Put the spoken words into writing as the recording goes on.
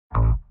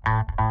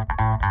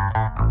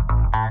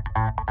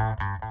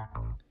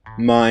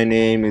My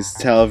name is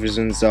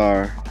Television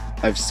Czar.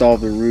 I've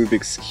solved the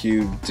Rubik's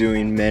Cube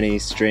doing many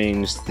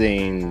strange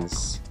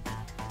things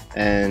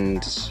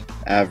and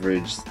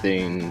average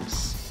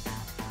things.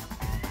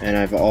 And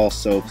I've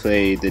also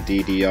played the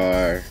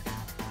DDR.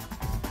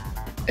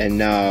 And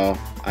now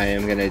I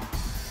am gonna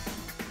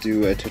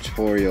do a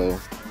tutorial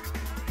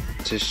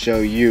to show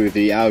you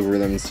the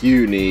algorithms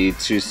you need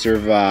to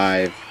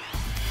survive.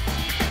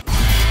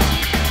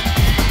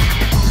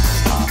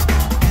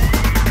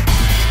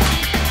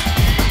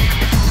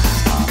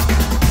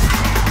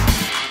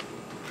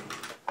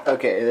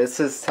 Okay, this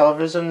is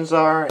Television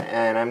Czar,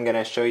 and I'm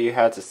gonna show you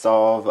how to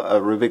solve a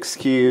Rubik's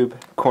Cube,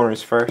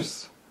 corners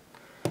first.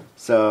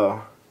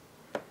 So,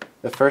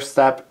 the first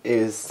step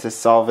is to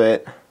solve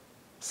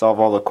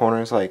all the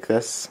corners like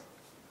this.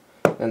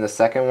 Then the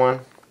second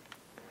one,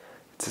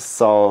 to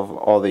solve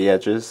all the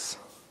edges.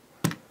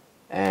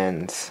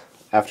 And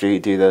after you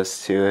do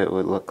those two, it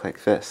would look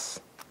like this.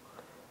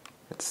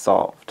 It's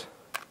solved.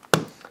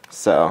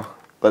 So,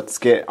 let's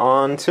get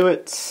on to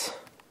it.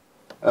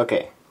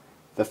 Okay.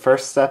 The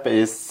first step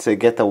is to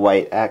get the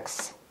white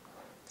X,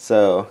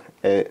 so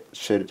it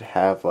should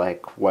have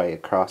like white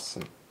across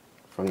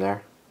from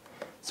there.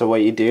 So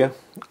what you do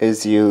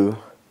is you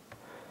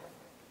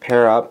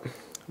pair up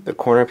the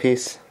corner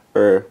piece,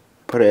 or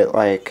put it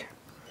like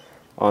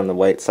on the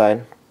white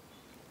side,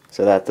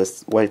 so that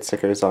this white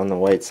sticker is on the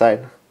white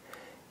side,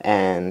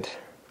 and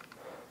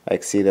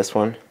like see this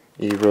one,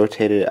 you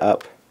rotate it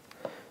up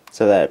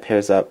so that it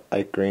pairs up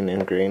like green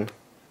and green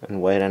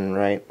and white and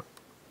right.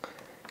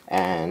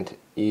 And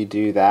you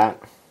do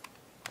that,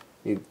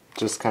 you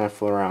just kind of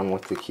fool around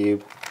with the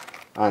cube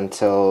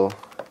until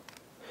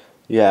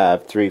you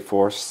have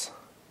 3/4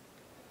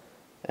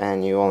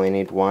 and you only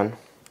need one.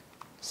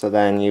 So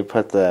then you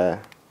put the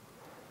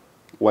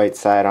white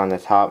side on the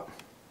top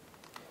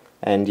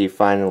and you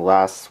find the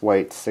last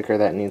white sticker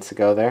that needs to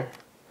go there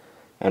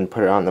and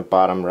put it on the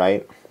bottom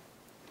right,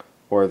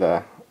 or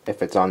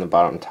if it's on the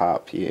bottom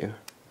top,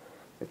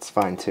 it's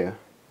fine too.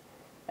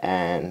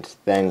 And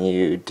then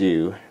you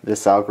do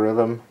this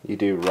algorithm. You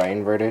do right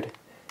inverted,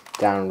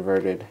 down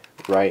inverted,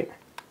 right,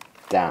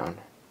 down.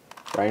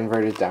 Right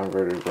inverted, down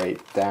inverted,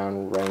 right,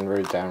 down. Right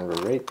inverted, down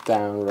inverted, right,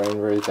 down. Right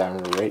inverted, down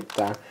inverted, right,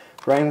 down.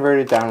 Right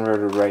inverted, down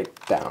inverted,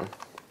 right, down.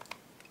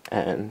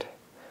 And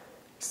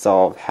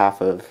solve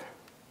half of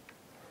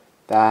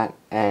that.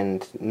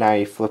 And now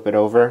you flip it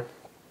over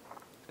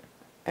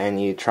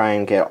and you try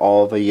and get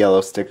all the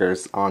yellow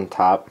stickers on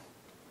top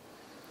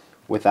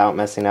without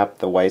messing up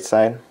the white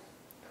side.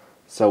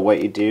 So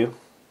what you do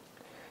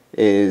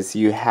is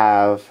you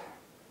have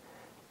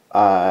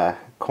a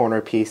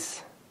corner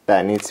piece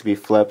that needs to be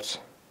flipped,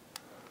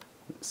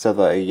 so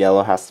the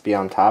yellow has to be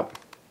on top,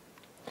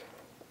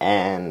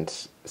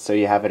 and so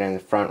you have it in the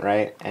front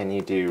right, and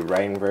you do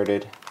right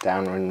inverted,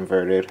 down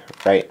inverted,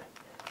 right,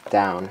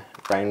 down,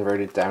 right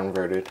inverted, down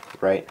inverted,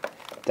 right,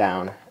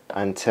 down,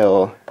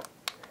 until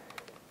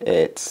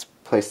it's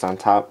placed on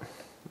top.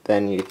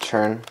 Then you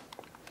turn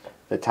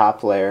the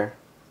top layer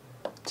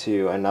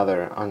to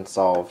another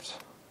unsolved,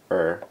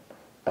 or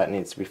that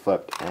needs to be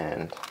flipped,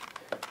 and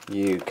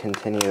you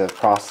continue the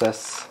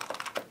process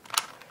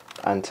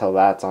until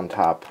that's on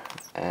top,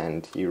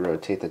 and you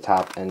rotate the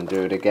top and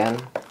do it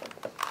again.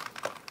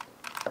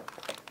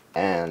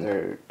 And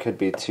there could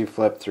be 2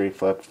 flipped, 3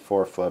 flipped,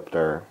 4 flipped,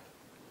 or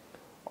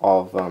all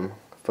of them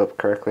flipped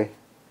correctly.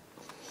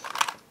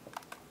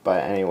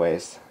 But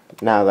anyways,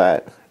 now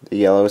that the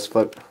yellow is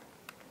flipped,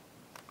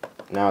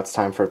 now it's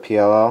time for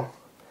PLL.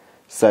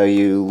 So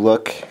you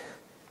look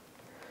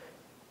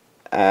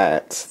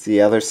at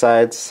the other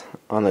sides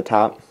on the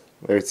top.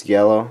 There's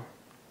yellow.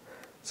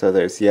 So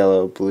there's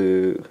yellow,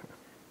 blue,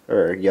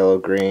 or yellow,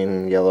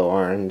 green, yellow,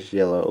 orange,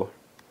 yellow,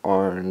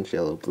 orange,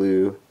 yellow,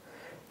 blue,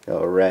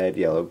 yellow, red,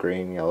 yellow,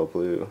 green, yellow,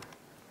 blue.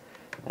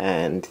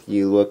 And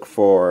you look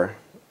for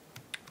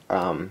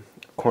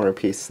corner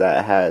piece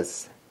that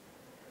has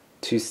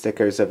 2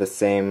 stickers of the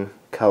same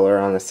color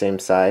on the same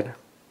side,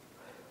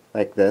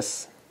 like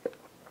this.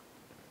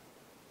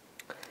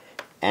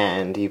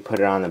 And you put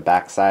it on the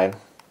back side,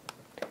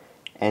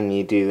 and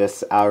you do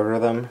this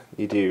algorithm.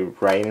 You do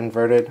right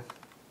inverted,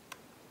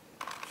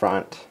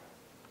 front,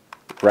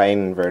 right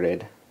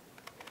inverted,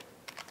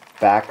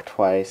 back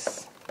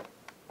twice,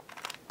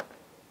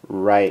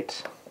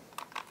 right,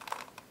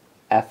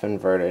 F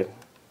inverted,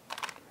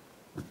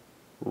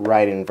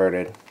 right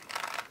inverted,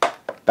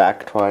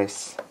 back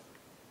twice,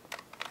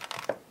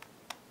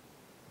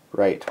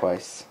 right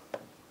twice,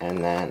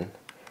 and then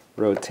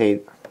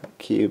rotate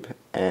cube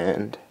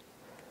and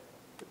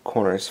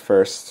corners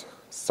first,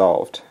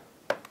 solved.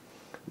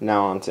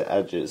 Now on to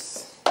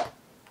edges.